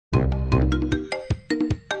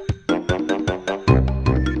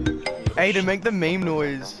Aiden, make the meme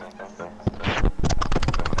noise.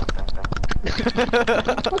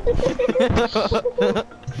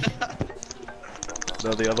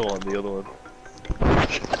 No, the other one, the other one.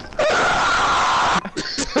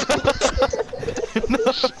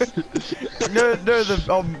 No,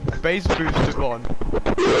 the bass boosted one.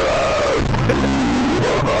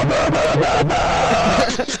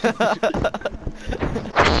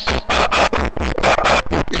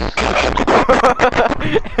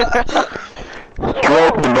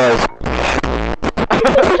 Drop the bass.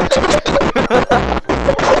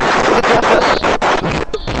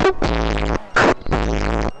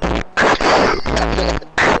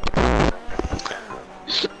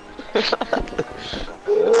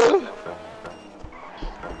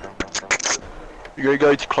 You gotta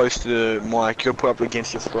go too close to the mic, you gotta put up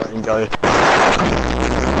against your throat and go.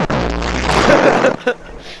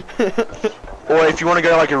 Or if you want to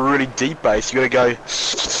go like a really deep bass, you gotta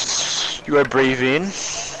go breathe in,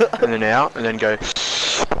 and then out, and then go.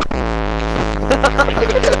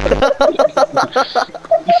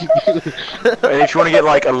 And if you want to get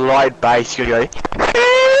like a light bass, you gotta go.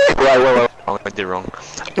 Wait. Oh, I did it wrong.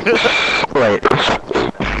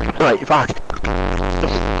 Wait, fuck.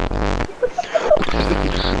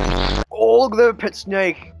 Oh, look at that pet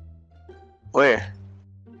snake. Where?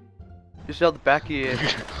 Just out the back here.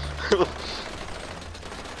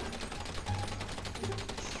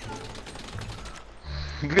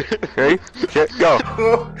 Ready? Set, go.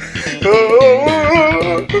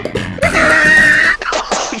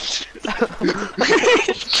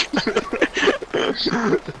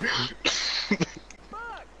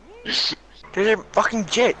 There's a fucking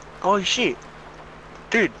jet. Holy shit.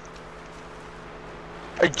 Dude.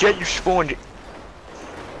 A jet just spawned.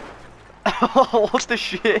 What the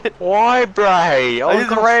shit? Why, bray? I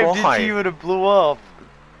just rammed into you and it blew up.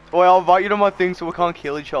 Wait, I'll invite you to my thing so we can't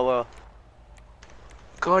kill each other.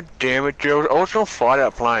 God damn it, dude. I was gonna fight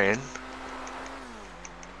that plane.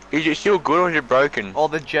 Is it still good or is it broken? Oh,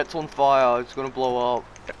 the jet's on fire. It's gonna blow up.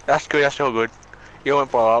 That's good, that's still good. It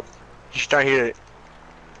won't blow up. Just don't hit it.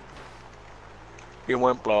 It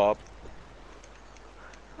won't blow up.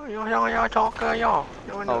 Oh,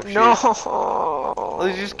 shit. No.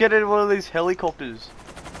 Let's just get in one of these helicopters.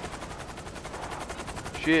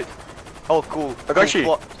 Shit. Oh, cool. I got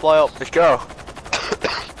you. Fly up. Let's go.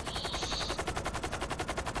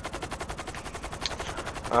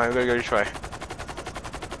 Alright, we gotta go this way.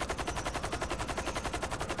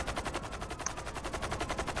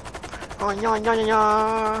 Oh,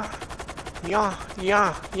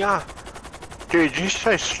 yeah. Dude, you're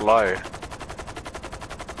so slow.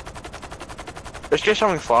 Let's get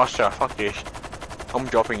something faster. Fuck this. I'm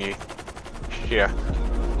dropping you. Yeah.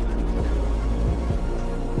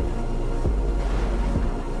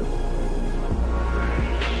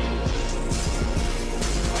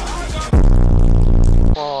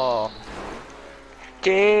 Oh.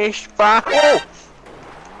 Oh!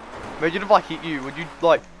 Imagine if I hit you, would you,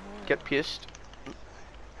 like, get pissed?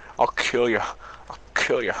 I'll kill you. I'll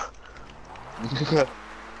kill you.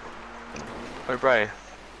 Hey, Brian.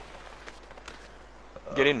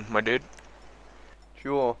 Get in, my dude.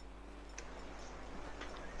 Sure.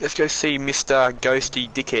 Let's go see Mr. Ghosty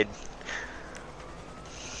Dickhead.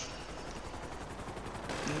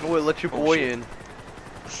 Boy, let your boy in.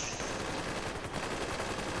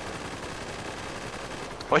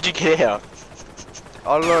 Why'd you get out?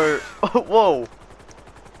 I don't know. Whoa.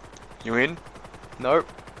 You in? Nope.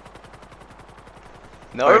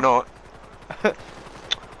 No, Nope. not.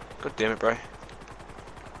 God damn it, bro.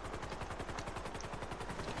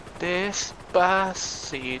 Despacito.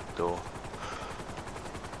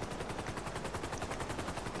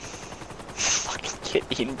 Fucking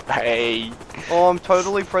get in, bro. Oh, I'm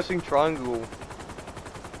totally pressing triangle.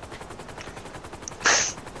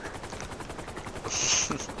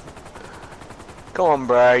 Come on,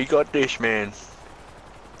 bro. You got this, man.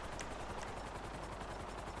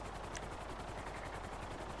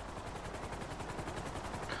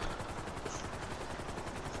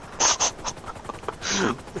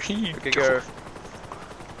 Okay, go.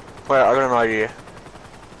 Wait, I got an idea.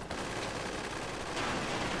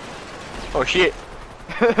 Oh shit!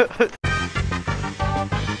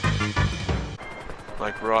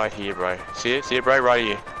 Like right here, bro. See it? See it, bro? Right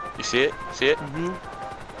here. You see it? See it? Mm-hmm.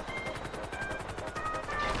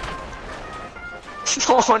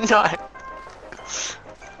 Oh no!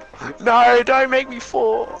 No, don't make me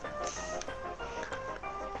fall!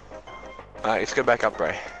 Alright, let's go back up,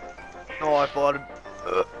 bro. Oh, I farted.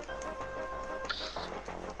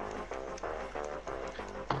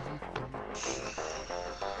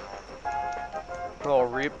 Oh,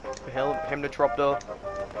 rip. Hemnitropter.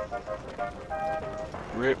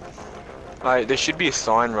 Rip. Hey, there should be a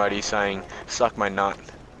sign right here saying, suck my nut.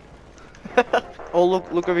 Oh,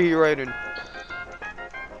 look over here, Aiden.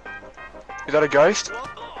 Is that a ghost?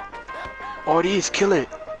 Oh, it is. Kill it.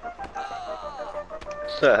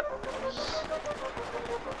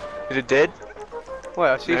 Is it dead? Wait,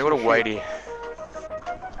 I see No, some what a shit. weighty.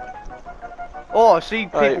 Oh, I see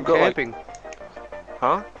people Hey, got, like- camping.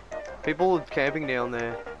 Huh? People are camping down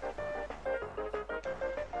there.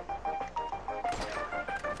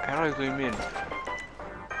 How do I zoom in?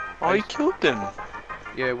 Oh, you killed them.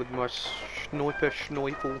 Yeah, with my sniper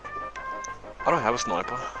schnoifle. I don't have a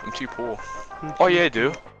sniper. I'm too poor. Oh yeah, I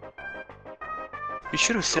do. You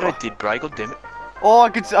should have said I did, Bray. God damn it. Oh, I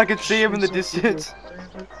could see him in the distance.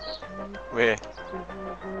 Where?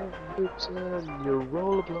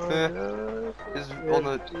 Is on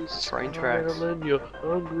the train tracks. You're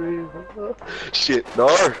hungry. Shit, no.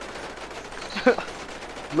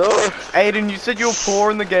 No. Aiden, you said you were poor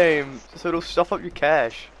in the game, so it'll stuff up your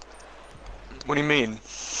cash. What do you mean?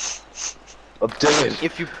 I'm dead.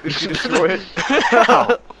 If you destroy it.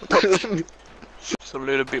 Just a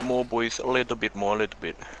little bit more, boys. A little bit more, a little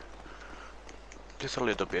bit. Just a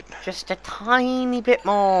little bit. Just a tiny bit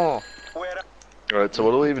more. Alright, so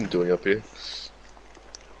what are we even doing up here?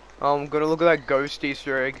 I'm gonna look at that ghost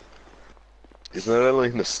Easter egg. Isn't that only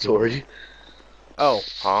in the story? Oh,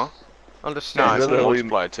 Huh? No, understand. it's no, not we-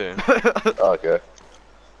 multiplayer too. Oh, okay.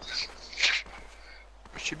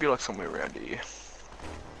 It should be like somewhere around here.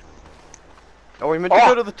 Are we meant to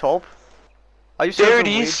go to the top? I used to There have it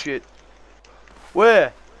some weird is. shit.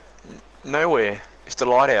 Where? Nowhere. It's the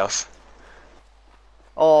lighthouse.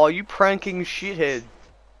 Oh, you pranking shithead.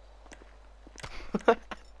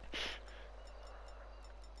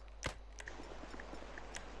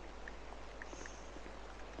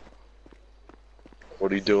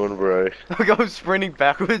 What are you doing, bro? I'm sprinting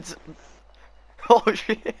backwards. Oh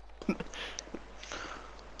shit.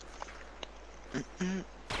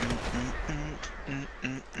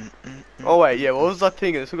 Oh wait, yeah, what was that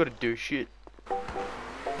thing? I still gotta do shit.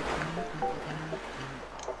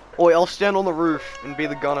 Oh wait, I'll stand on the roof and be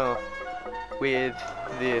the gunner with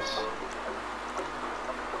this.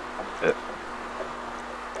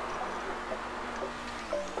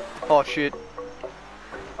 Oh shit.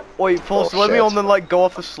 Wait, Pulse, Oh, let me shit. on then like go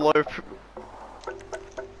off a slope.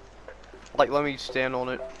 Like let me stand on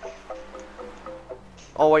it.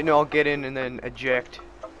 Oh wait, no, I'll get in and then eject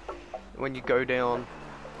when you go down.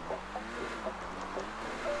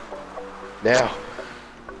 Now.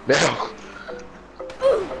 Now.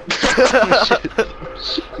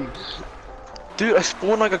 Dude, I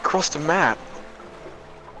spawned like across the map.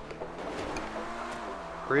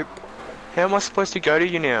 Rip. How am I supposed to go to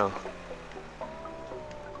you now?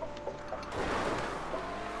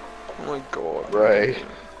 Oh my god. Ray.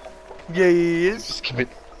 Yeah, he is. Just give me.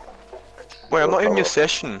 Wait, I'm not in Oh. your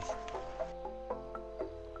session.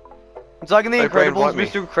 It's like in The Hey, Bray, Incredibles, invite me.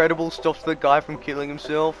 Mr. Incredible stops the guy from killing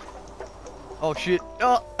himself. Oh shit.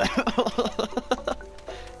 Oh.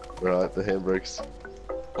 Right, the handbrakes.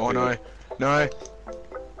 Oh no. No.